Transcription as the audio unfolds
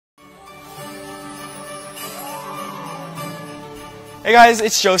Hey guys,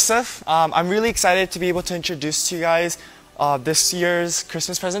 it's Joseph. I'm really excited to be able to introduce to you guys this year's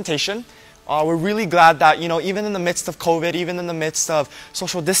Christmas presentation. We're really glad that, even in the midst of COVID, even in the midst of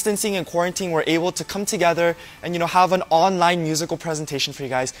social distancing and quarantine, we're able to come together and, have an online musical presentation for you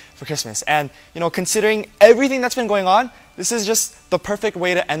guys for Christmas. And, considering everything that's been going on, this is just the perfect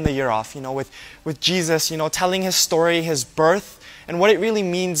way to end the year off, with Jesus, telling his story, his birth, and what it really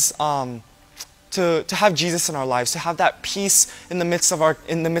means to have Jesus in our lives, to have that peace in the midst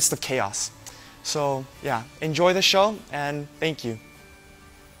of chaos. So yeah, enjoy the show and thank you.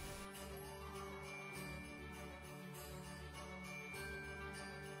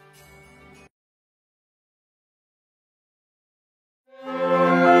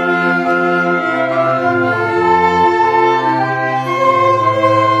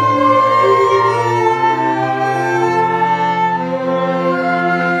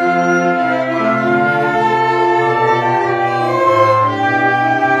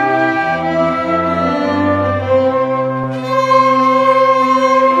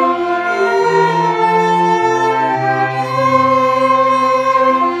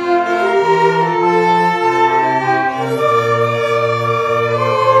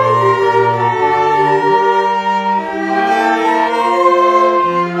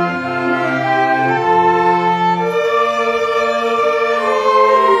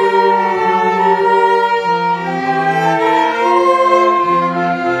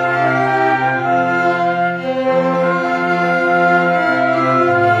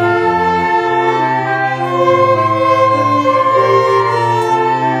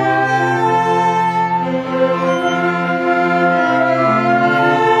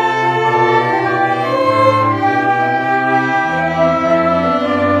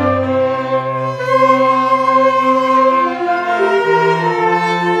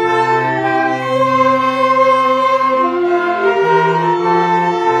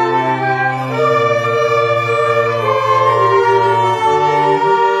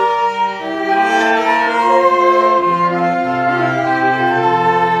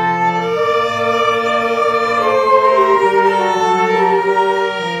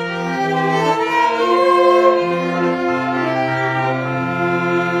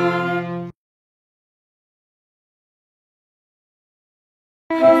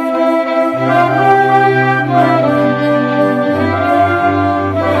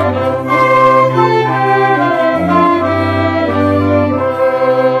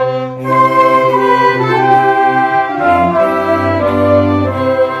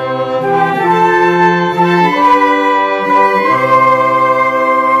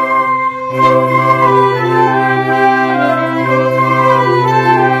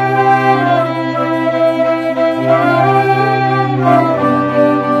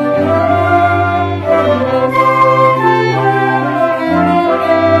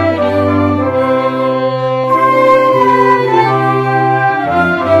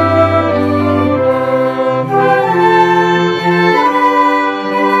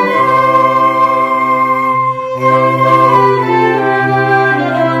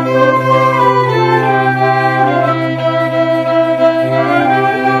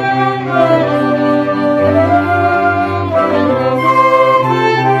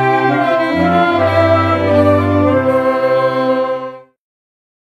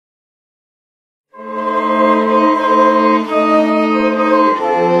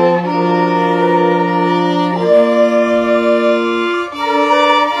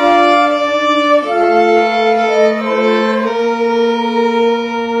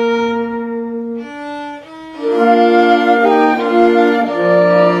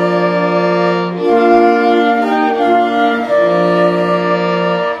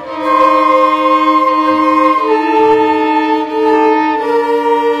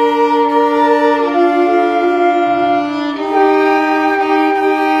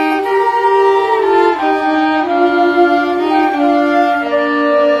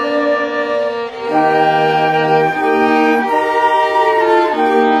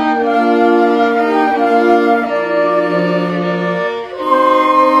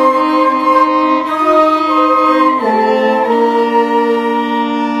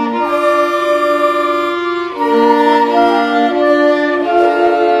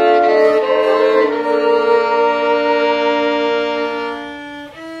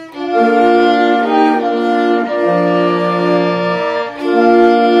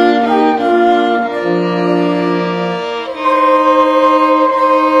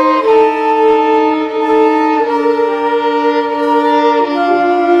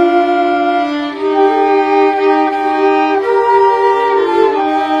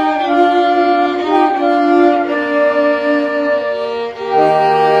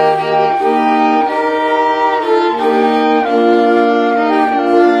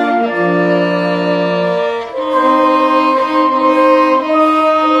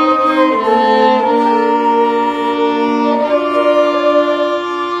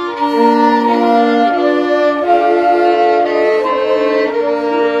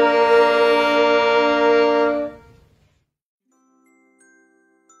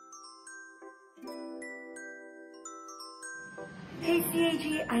 Hey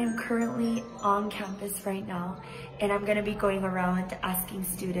CAG, I am currently on campus right now, and I'm gonna be going around asking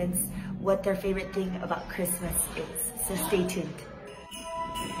students what their favorite thing about Christmas is, so stay tuned.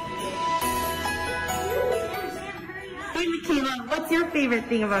 Hey Michaela, what's your favorite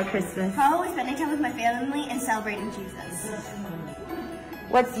thing about Christmas? Probably spending time with my family and celebrating Jesus.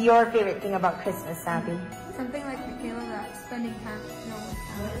 What's your favorite thing about Christmas, Abby? Something like Michaela, that spending time with family,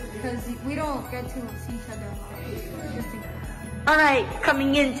 because we don't get to see each other a lot. Just in Alright,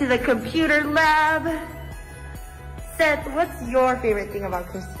 coming into the computer lab. Seth, what's your favorite thing about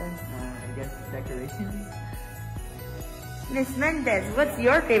Christmas? I guess decorations. Miss Mendez, what's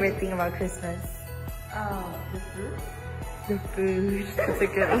your favorite thing about Christmas? The food. The food. That's a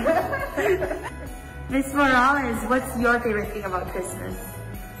good one. Miss Morales, what's your favorite thing about Christmas?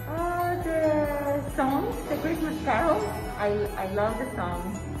 The songs, the Christmas carols. I love the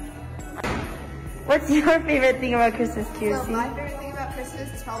songs. What's your favorite thing about Christmas, QC? So my favorite thing about Christmas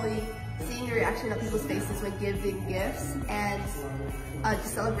is probably seeing the reaction on people's faces when giving gifts and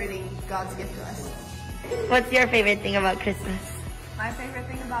just celebrating God's gift to us. What's your favorite thing about Christmas? My favorite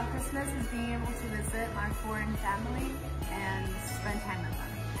thing about Christmas is being able to visit my foreign family and spend time with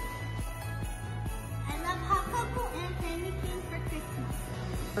them. I love hot cocoa and candy canes for Christmas.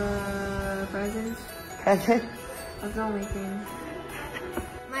 Presents. Present? That's the only thing.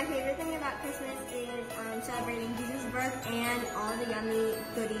 My favorite thing about Christmas is celebrating Jesus' birth and all the yummy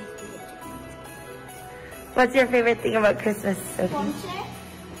goodies we get to eat. What's your favorite thing about Christmas, Sophie? Ponche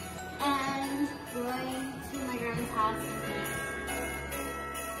and going to my grandma's house.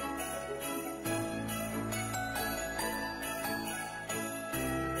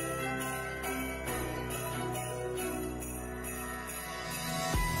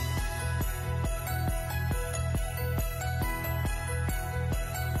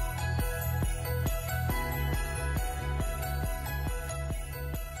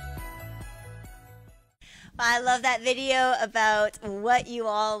 I love that video about what you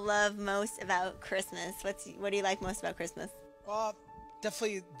all love most about Christmas. What do you like most about Christmas?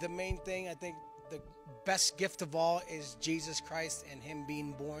 Definitely the main thing. I think the best gift of all is Jesus Christ and Him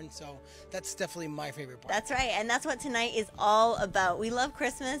being born. So that's definitely my favorite part. That's right, and that's what tonight is all about. We love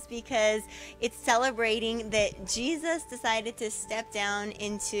Christmas because it's celebrating that Jesus decided to step down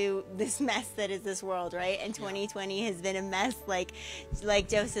into this mess that is this world, right? And 2020 has been a mess, like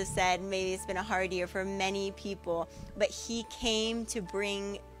Joseph said. Maybe it's been a hard year for many people, but He came to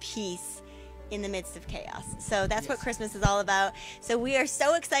bring peace in the midst of chaos. So that's what Christmas is all about. So we are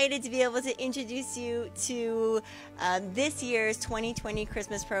so excited to be able to introduce you to this year's 2020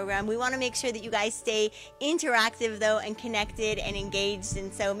 Christmas program. We want to make sure that you guys stay interactive though and connected and engaged,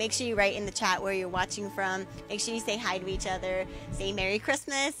 and so make sure you write in the chat where you're watching from. Make sure you say hi to each other, say Merry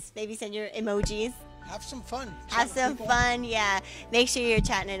Christmas, maybe send your emojis. Have some fun. Have some fun, yeah. Make sure you're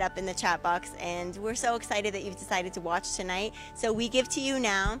chatting it up in the chat box, and we're so excited that you've decided to watch tonight. So we give to you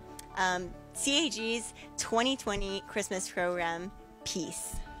now CAG's 2020 Christmas program,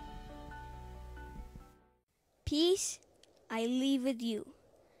 Peace. Peace I leave with you.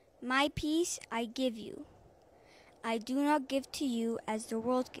 My peace I give you. I do not give to you as the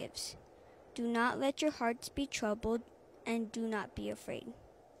world gives. Do not let your hearts be troubled, and do not be afraid.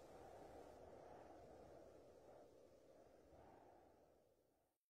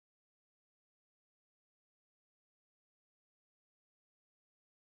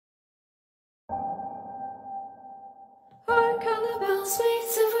 Our color bells, sweet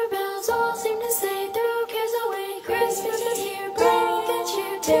silver bells, all seem to say, throw cares away. Christmas is here, bring good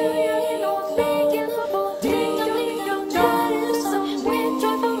cheer to young and old, big and little, ding dong ding dong, that is a song with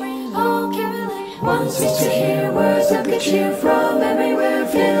joyful ring, all caroling. One seems to hear words of good cheer from everywhere,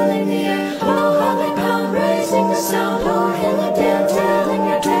 filling the air. Oh, how they pound, raising the sound, oh, hill and dale, telling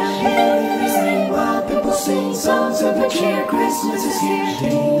their tale. Hear they sing while people sing songs of good cheer. Christmas is here,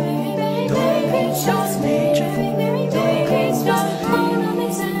 ding ding dong, peace just nature.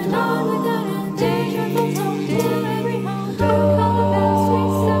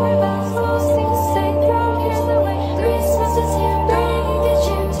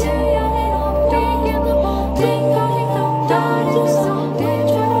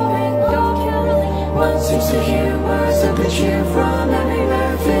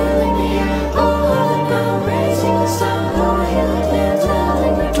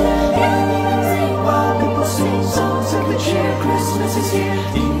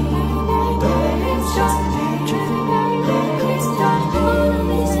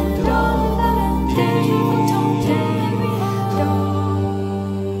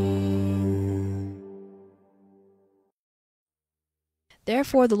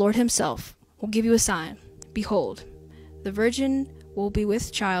 Therefore the Lord himself will give you a sign. Behold, The virgin will be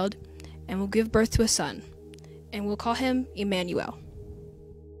with child and will give birth to a son, and will call him Emmanuel.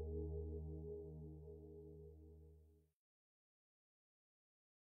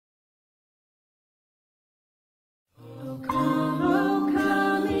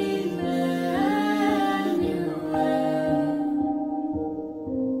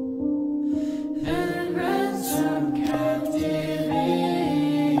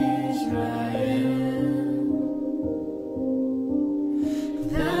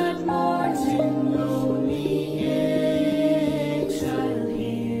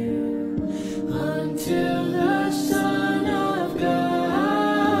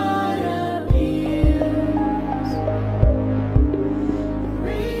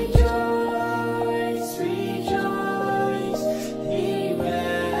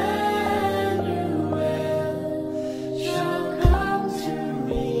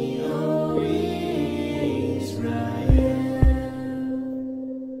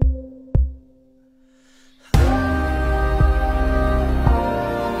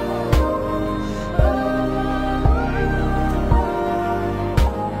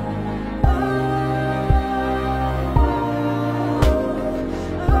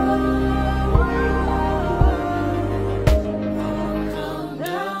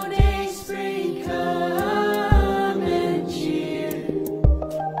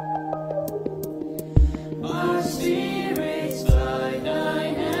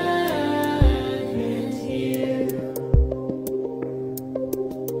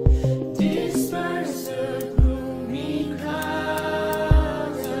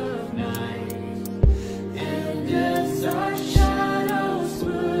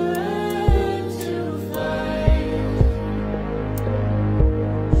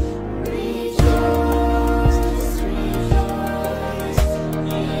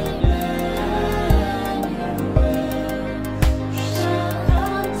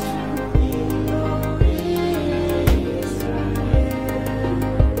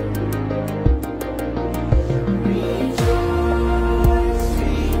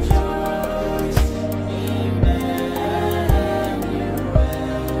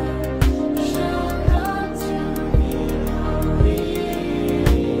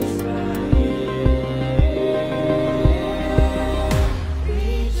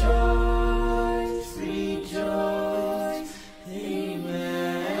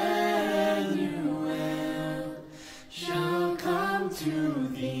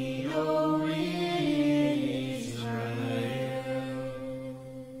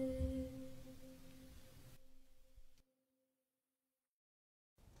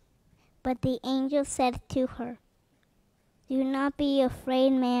 But the angel said to her, "Do not be afraid,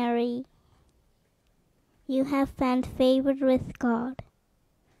 Mary. You have found favor with God.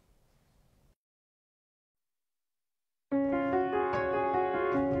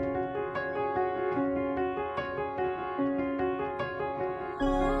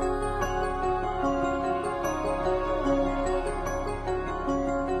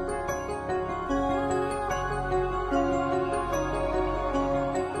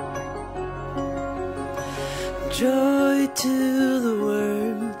 Joy to the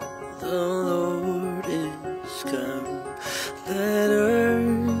world, the Lord is come. Let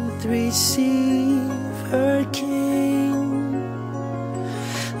earth receive her King.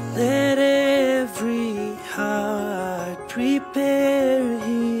 Let every heart prepare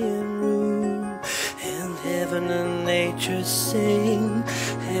him room. And heaven and nature sing,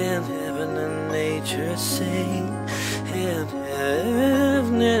 and heaven and nature sing, and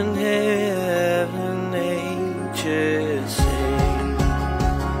heaven and nature sing.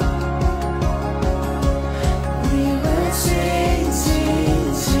 We will sing,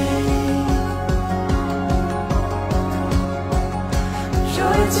 sing, sing.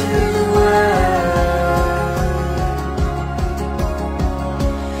 Joy to the world.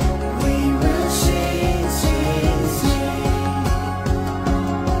 We will sing, sing, sing.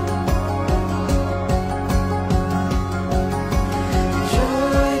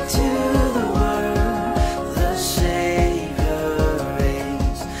 Joy to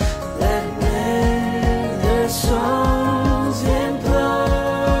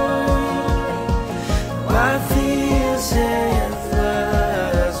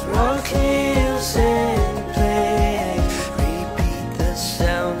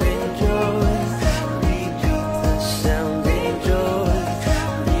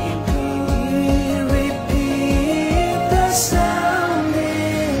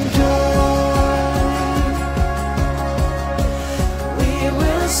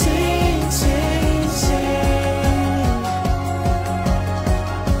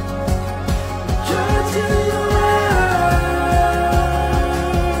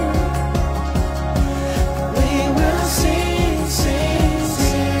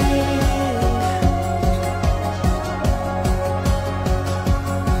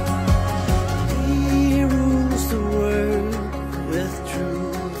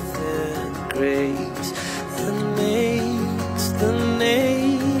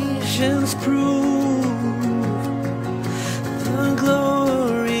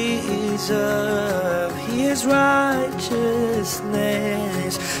His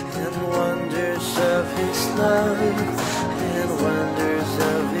righteousness, and wonders of His love, and wonders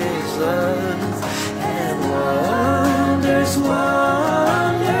of His love, and wonders,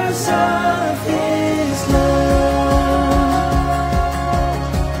 wonders of His love.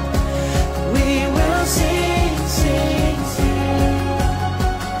 We will sing, sing, sing.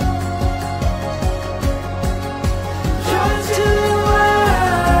 Joy to the world.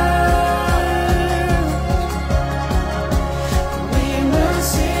 We will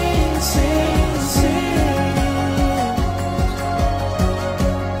sing, sing, sing.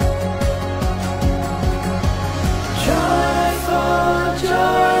 Joyful,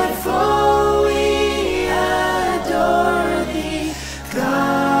 joyful, we adore Thee,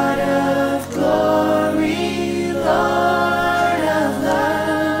 God of glory, Lord of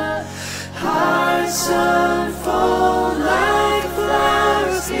love. Hearts unfold like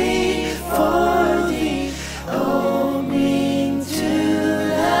flowers before Thee, opening to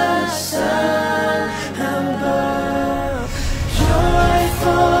the sun above.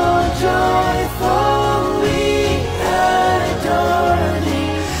 Joyful, joyful, we adore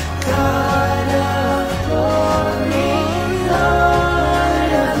Thee, God of glory,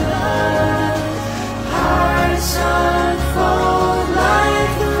 Lord of love. Hearts unfold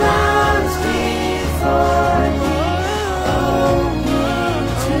like flowers before Thee, opening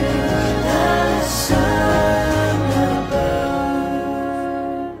to the sun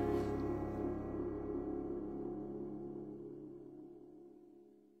above.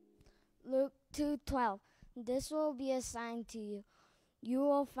 Luke 2:12. This will be a sign to you. You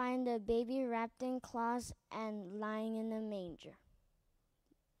will find a baby wrapped in cloths and lying in a manger.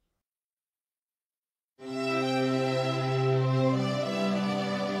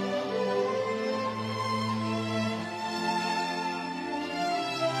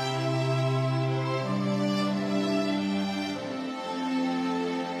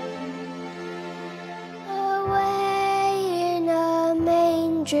 Away in a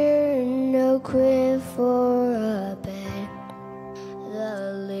manger, no crib for a bed.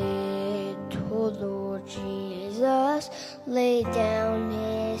 The little Lord Jesus laid down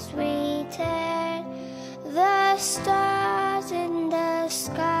His sweet head. The stars in the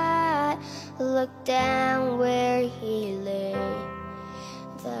sky looked down where He lay.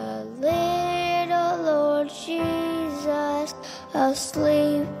 The little Lord Jesus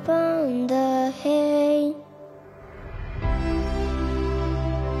asleep on the hay.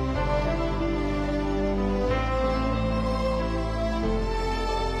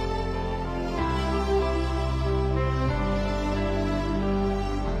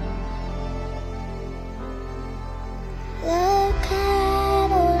 The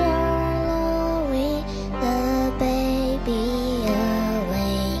cattle are lowing, the baby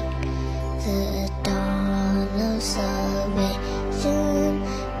awake. The dawn of salvation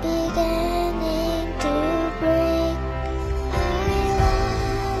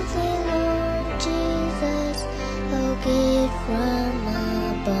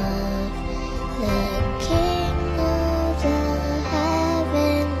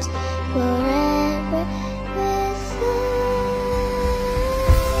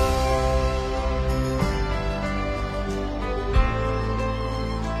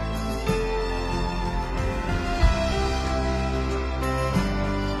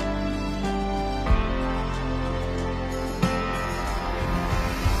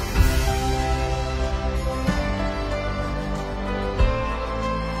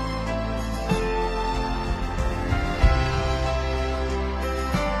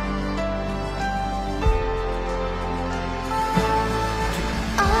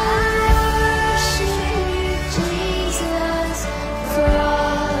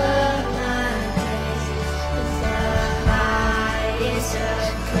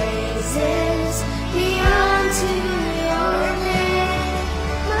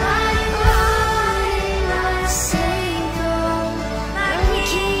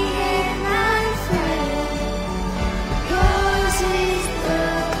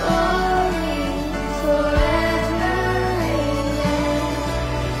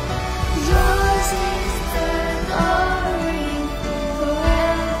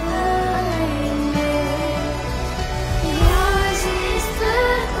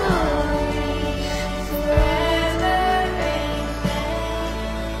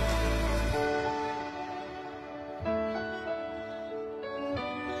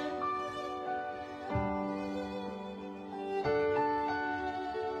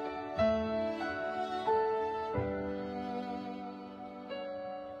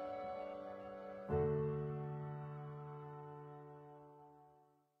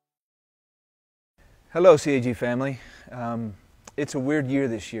Hello, CAG family. It's a weird year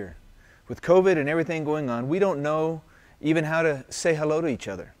this year. With COVID and everything going on, we don't know even how to say hello to each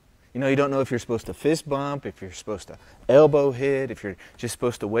other. You know, you don't know if you're supposed to fist bump, if you're supposed to elbow hit, if you're just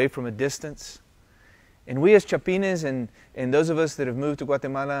supposed to wave from a distance. And we as Chapines and those of us that have moved to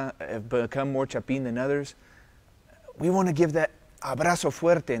Guatemala have become more Chapín than others. We want to give that abrazo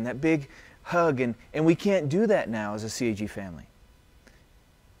fuerte and that big hug, and we can't do that now as a CAG family.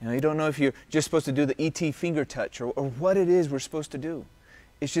 You know, you don't know if you're just supposed to do the ET finger touch or what it is we're supposed to do.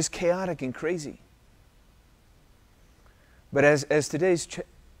 It's just chaotic and crazy. But as today's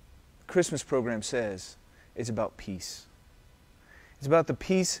Christmas program says, it's about peace. It's about the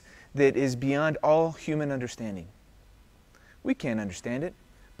peace that is beyond all human understanding. We can't understand it,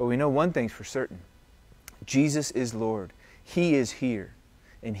 but we know one thing's for certain. Jesus is Lord. He is here,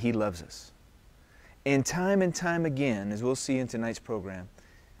 and He loves us. And time again, as we'll see in tonight's program,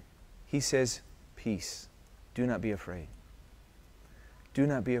 He says, peace. Do not be afraid. Do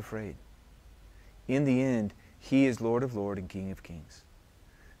not be afraid. In the end, He is Lord of Lords and King of Kings.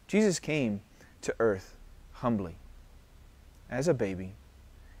 Jesus came to earth humbly as a baby,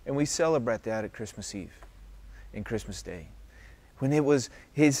 and we celebrate that at Christmas Eve and Christmas Day. When it was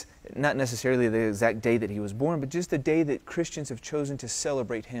His, not necessarily the exact day that He was born, but just the day that Christians have chosen to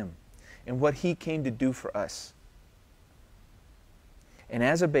celebrate Him and what He came to do for us. And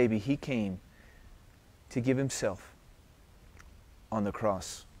as a baby, He came to give Himself on the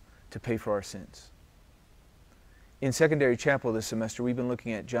cross to pay for our sins. In secondary chapel this semester, we've been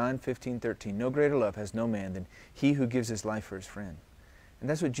looking at John 15:13. No greater love has no man than he who gives his life for his friend. And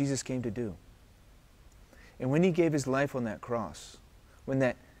that's what Jesus came to do. And when He gave His life on that cross, when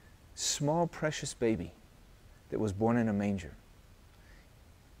that small precious baby that was born in a manger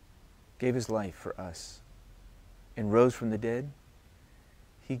gave His life for us and rose from the dead,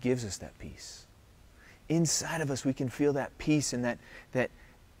 He gives us that peace. Inside of us, we can feel that peace and that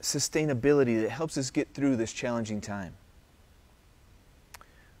sustainability that helps us get through this challenging time.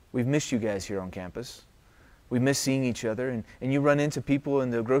 We've missed you guys here on campus. We miss seeing each other, and you run into people in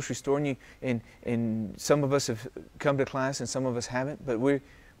the grocery store, and some of us have come to class and some of us haven't, but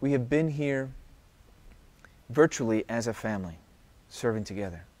we have been here virtually as a family, serving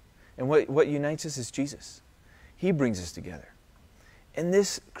together. And what unites us is Jesus. He brings us together. In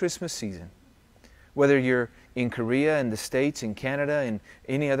this Christmas season, whether you're in Korea, in the States, in Canada, in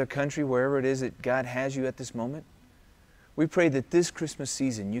any other country, wherever it is that God has you at this moment, we pray that this Christmas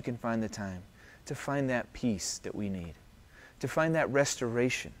season you can find the time to find that peace that we need, to find that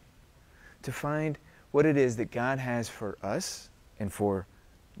restoration, to find what it is that God has for us and for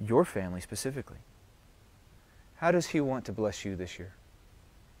your family specifically. How does He want to bless you this year?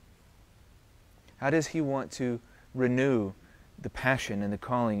 How does He want to renew the passion and the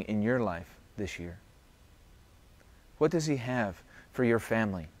calling in your life this year? What does He have for your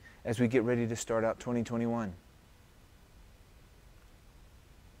family as we get ready to start out 2021?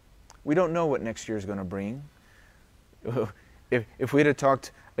 We don't know what next year is going to bring. If we'd have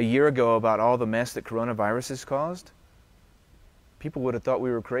talked a year ago about all the mess that coronavirus has caused, people would have thought we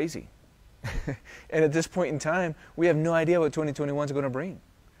were crazy. And at this point in time, we have no idea what 2021 is going to bring.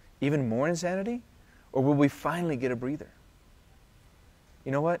 Even more insanity? Or will we finally get a breather?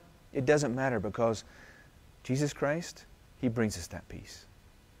 You know what? It doesn't matter, because Jesus Christ, He brings us that peace.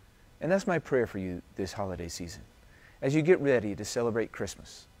 And that's my prayer for you this holiday season. As you get ready to celebrate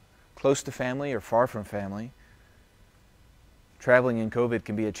Christmas, close to family or far from family, traveling in COVID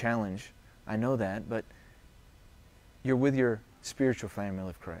can be a challenge. I know that, but you're with your spiritual family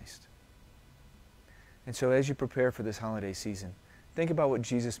of Christ. And so as you prepare for this holiday season, think about what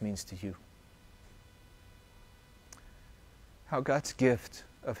Jesus means to you. How God's gift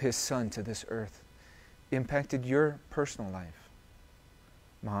of His Son to this earth impacted your personal life.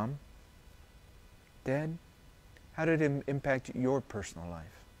 Mom, Dad, how did it impact your personal life?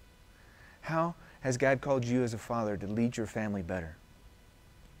 How has God called you as a father to lead your family better?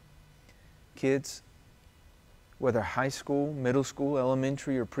 Kids, whether high school, middle school,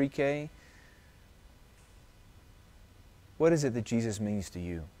 elementary, or pre-K, what is it that Jesus means to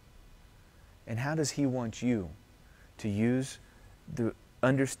you? And how does He want you to use the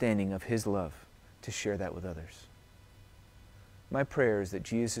understanding of His love to share that with others? My prayer is that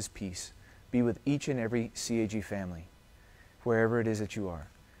Jesus' peace be with each and every CAG family, wherever it is that you are,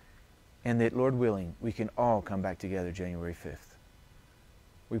 and that, Lord willing, we can all come back together January 5th.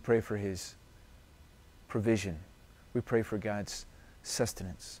 We pray for His provision. We pray for God's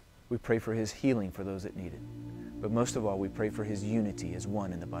sustenance. We pray for His healing for those that need it. But most of all, we pray for His unity as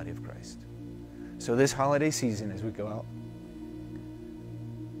one in the body of Christ. So this holiday season, as we go out,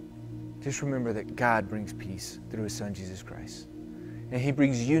 just remember that God brings peace through His Son, Jesus Christ. And He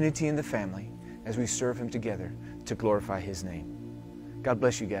brings unity in the family as we serve Him together to glorify His name. God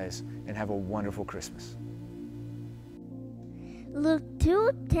bless you guys, and have a wonderful Christmas. Luke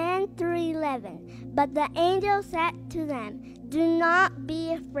 2:10-11. But the angel said to them, "Do not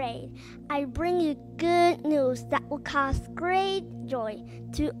be afraid. I bring you good news that will cause great joy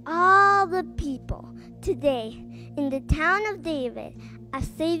to all the people. Today, in the town of David, a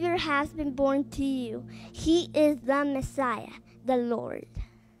Savior has been born to you. He is the Messiah, the Lord."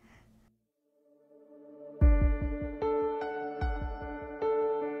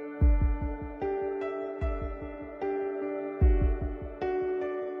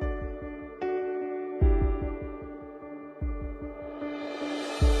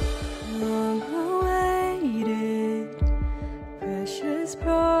 Long-awaited, precious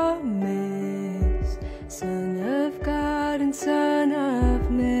promise, Son of God and Son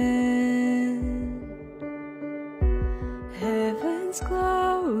of Man. Heaven's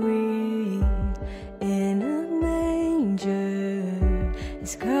glory in a manger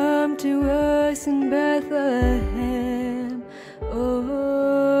has come to us in Bethlehem. Oh,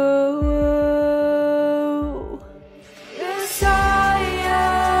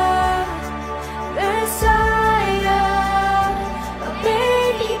 Messiah, Messiah, a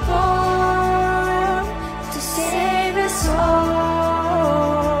baby born to save us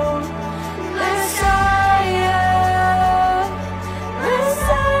all. Messiah,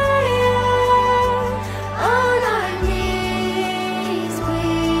 Messiah, on our knees we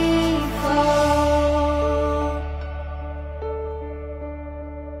fall.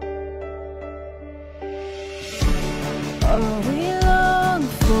 All we long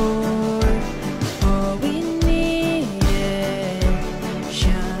for, all we needed,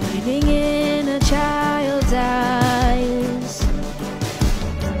 shining in a child's eyes.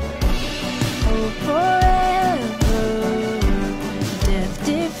 Oh, forever, death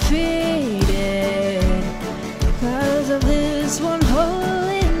defeated, because of this one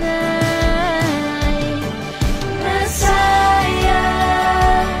holy night. Messiah,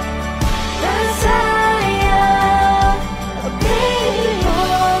 Messiah, a baby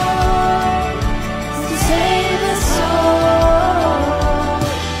born to save us all.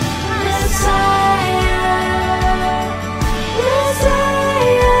 Messiah,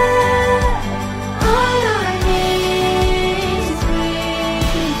 Messiah, on our knees we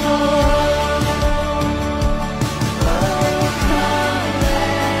fall. Oh, come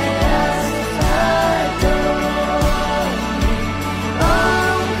let us adore Him.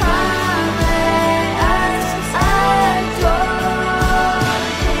 Oh, come let us adore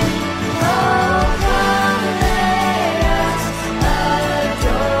Him. Oh, come let us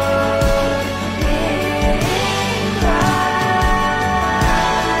adore in Christ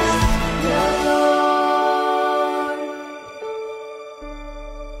the Lord.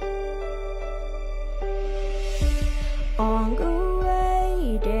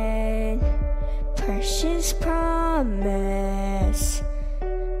 Long-awaited, precious promise,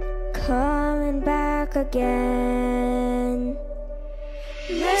 coming back again.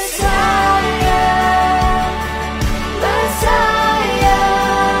 Messiah, Messiah,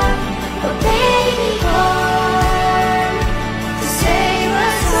 a baby born to save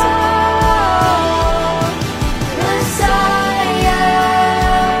us all. Messiah,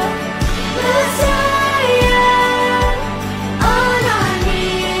 Messiah, on our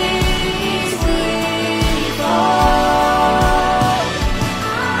knees we fall.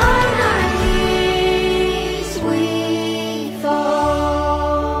 On our knees we fall.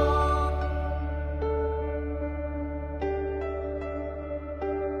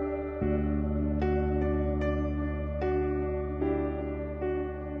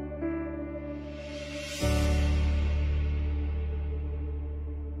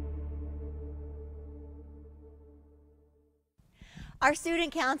 Our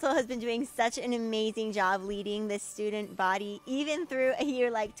student council has been doing such an amazing job leading this student body, even through a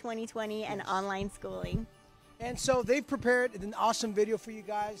year like 2020 and online schooling. And so they've prepared an awesome video for you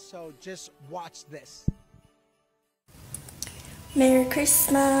guys, so just watch this. Merry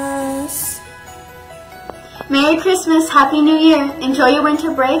Christmas. Merry Christmas, Happy New Year. Enjoy your winter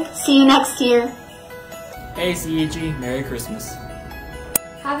break. See you next year. Hey CEG, Merry Christmas.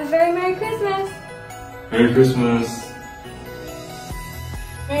 Have a very Merry Christmas. Merry Christmas.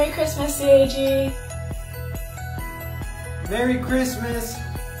 Merry Christmas, CAG. Merry Christmas.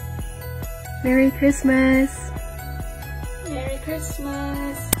 Merry Christmas. Merry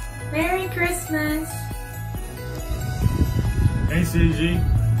Christmas. Merry Christmas. Hey CAG.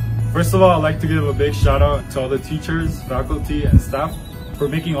 First of all, I'd like to give a big shout out to all the teachers, faculty, and staff for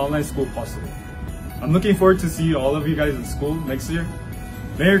making online school possible. I'm looking forward to see all of you guys in school next year.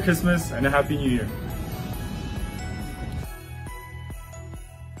 Merry Christmas and a Happy New Year.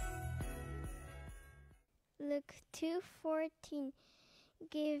 Luke 2:14.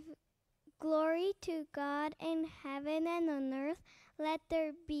 Give glory to God in heaven and on earth. Let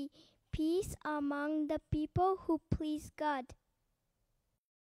there be peace among the people who please God.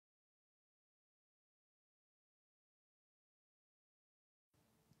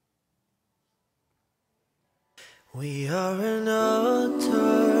 We are an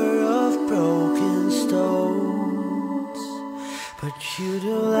altar of broken stones, but you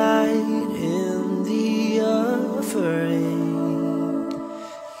delight in the offering.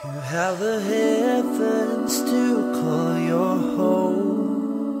 You have the heavens to call your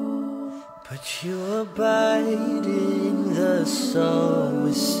home, but you abide in the song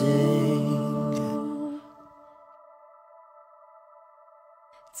we sing.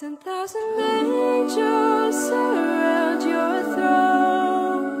 10,000 angels surround your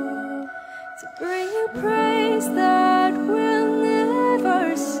throne to bring you praise that will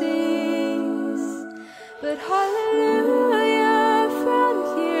never cease. But hallelujah from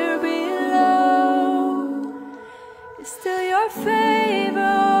here below is still your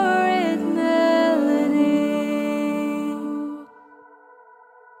favorite melody.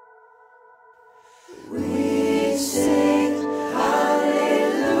 We sing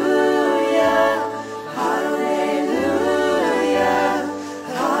hallelujah, hallelujah,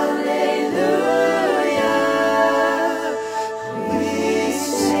 hallelujah. We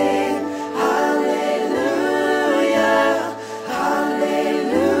sing hallelujah,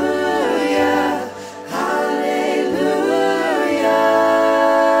 hallelujah, hallelujah.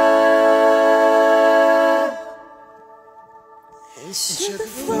 Into the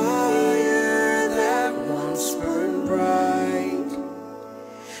fire that once burned bright,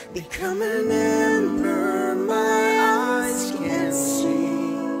 become an ember my eyes can't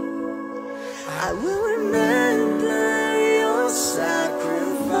see. I will remember your sacrifice.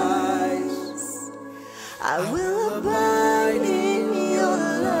 I will abide in your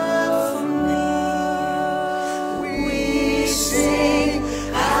love for me. We sing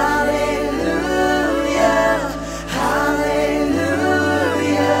hallelujah, hallelujah,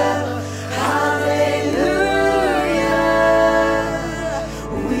 hallelujah.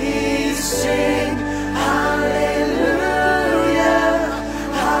 We sing hallelujah,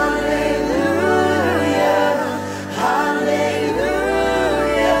 hallelujah, hallelujah.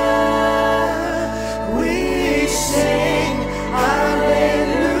 We sing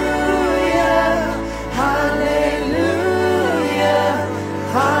hallelujah, hallelujah,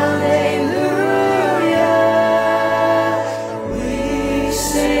 hallelujah. We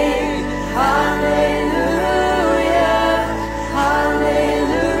sing hallelujah, hallelujah,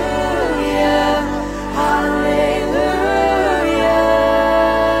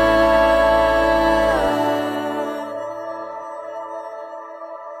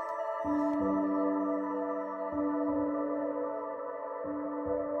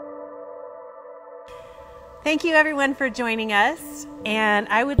 Thank you everyone for joining us, and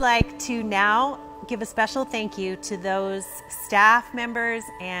I would like to now give a special thank you to those staff members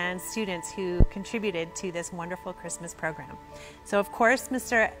and students who contributed to this wonderful Christmas program. So of course,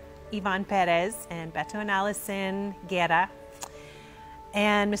 Mr. Ivan Perez and Beto and Allison Guerra,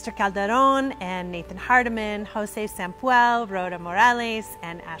 and Mr. Calderon and Nathan Hardiman, Jose Sampuel, Rhoda Morales,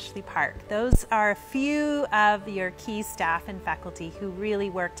 and Ashley Park. Those are a few of your key staff and faculty who really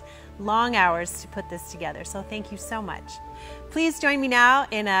worked long hours to put this together. So thank you so much. Please join me now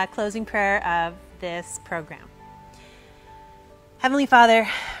in a closing prayer of this program. Heavenly Father,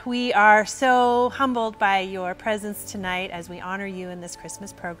 we are so humbled by your presence tonight as we honor you in this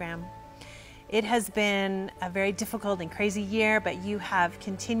Christmas program. It has been a very difficult and crazy year, but you have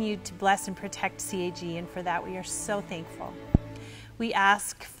continued to bless and protect CAG, and for that we are so thankful. We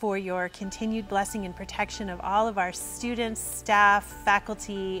ask for your continued blessing and protection of all of our students, staff,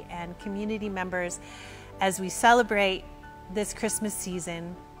 faculty, and community members as we celebrate this Christmas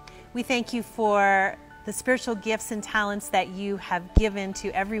season. We thank you for the spiritual gifts and talents that you have given to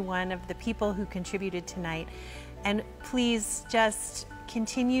every one of the people who contributed tonight. And please just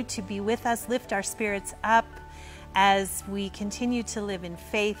continue to be with us, lift our spirits up as we continue to live in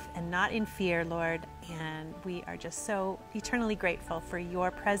faith and not in fear, Lord. And we are just so eternally grateful for your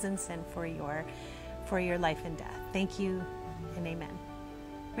presence and for your life and death. Thank you and amen.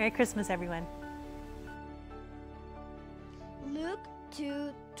 Merry Christmas, everyone. Luke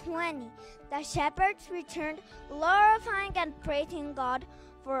 2:20. The shepherds returned, glorifying and praising God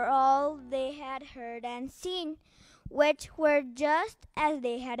for all they had heard and seen, which were just as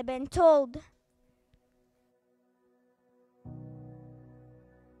they had been told.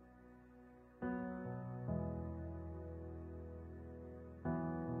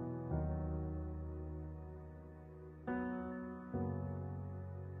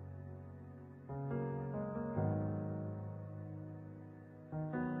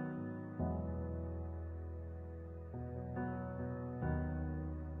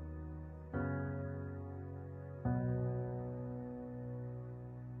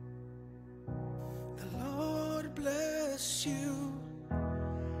 Bless you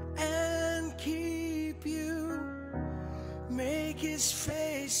and keep you, make his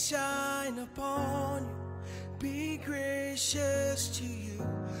face shine upon you, be gracious to you.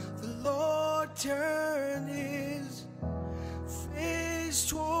 The Lord turn his face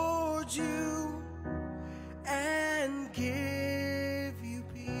towards you and give you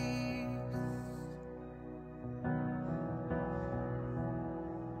peace.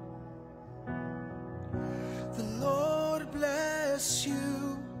 The Lord bless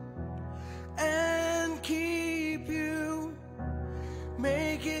you and keep you,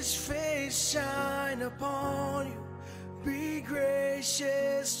 make his face shine upon you, be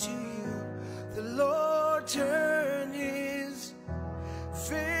gracious to you. The Lord turn his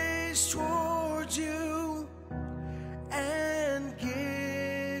face towards you and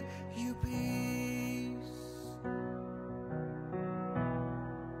give you peace.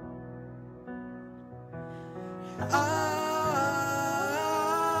 Amen.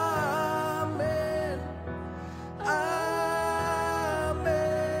 Amen.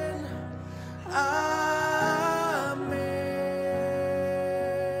 Amen.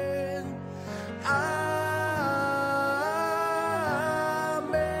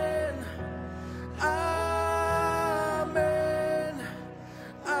 Amen. Amen.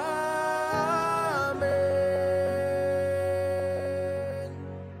 Amen.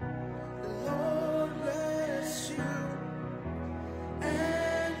 The Lord bless you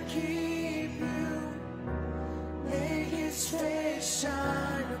and keep you, make his face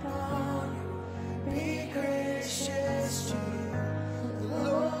shine upon you, be gracious to you. The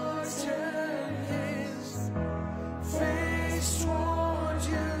Lord turn his face towards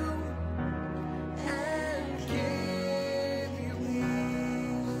you and give you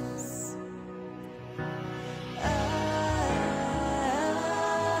peace. Amen.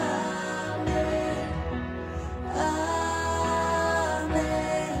 Amen.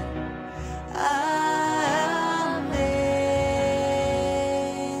 Amen.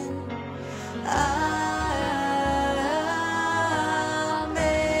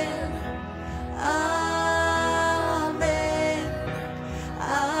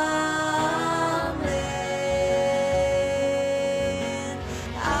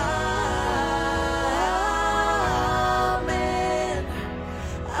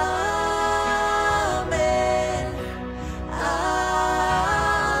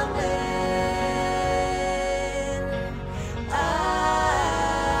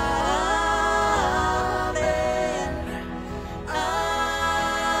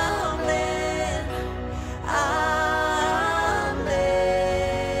 Amen. Amen.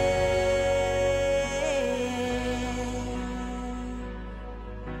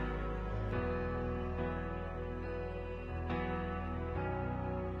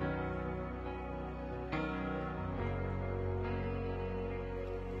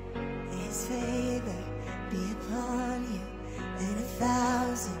 His favor be upon you and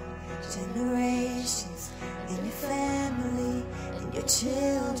 1,000 generations, and your family, and your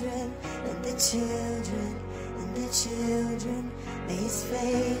children, and the children, and the children. May his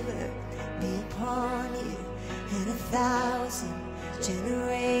favor be upon you and 1,000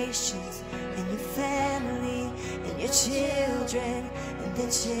 generations, and your family, and your children, and the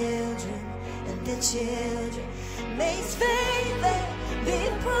children, and the children. May his favor be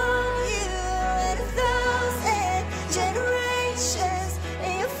upon you and 1,000 generations,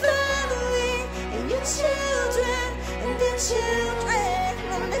 and your family, and your children, and the children,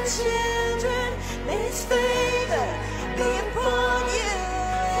 and the children. May his favor be upon you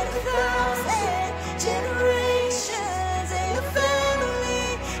and 1,000 generations, and your family,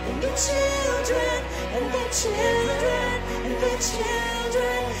 and your children, and the children, and the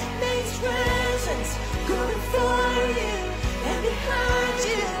children. May his presence go before you and behind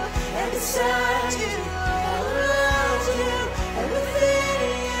you and beside you, all around you and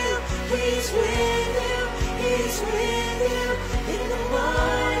within you. He's with you, he's with you in the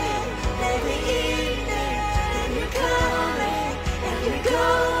morning, every evening, and you're coming, and you're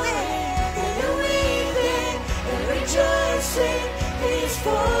going, and you're weeping and rejoicing. He's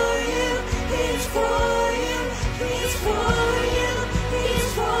for you, he's for you, he's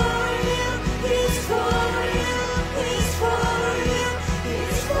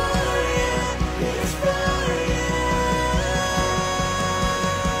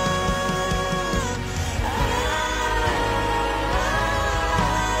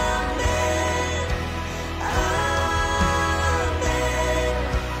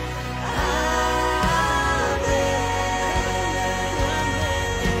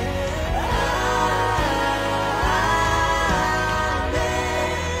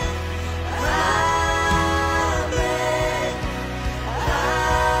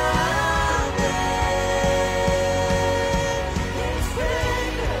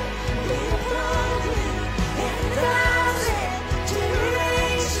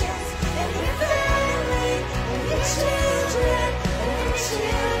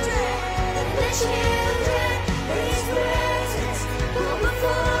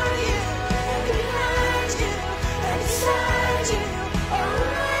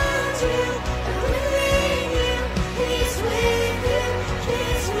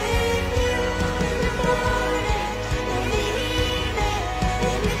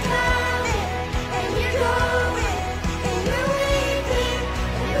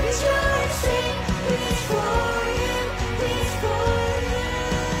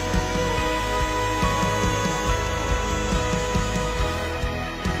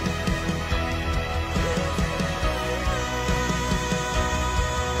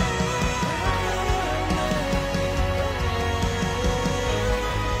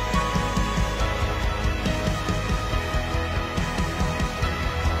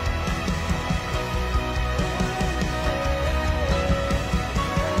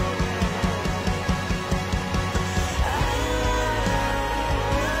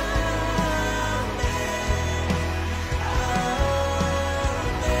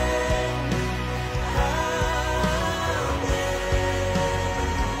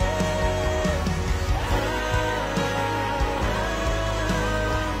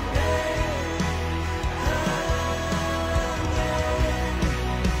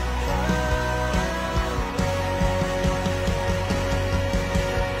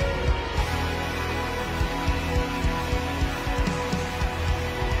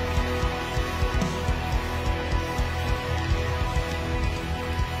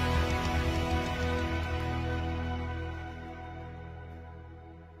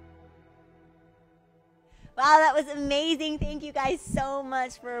Wow, that was amazing. Thank you guys so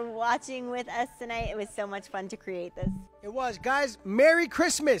much for watching with us tonight. It was so much fun to create this. It was. Guys, Merry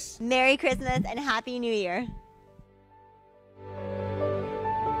Christmas. Merry Christmas and Happy New Year.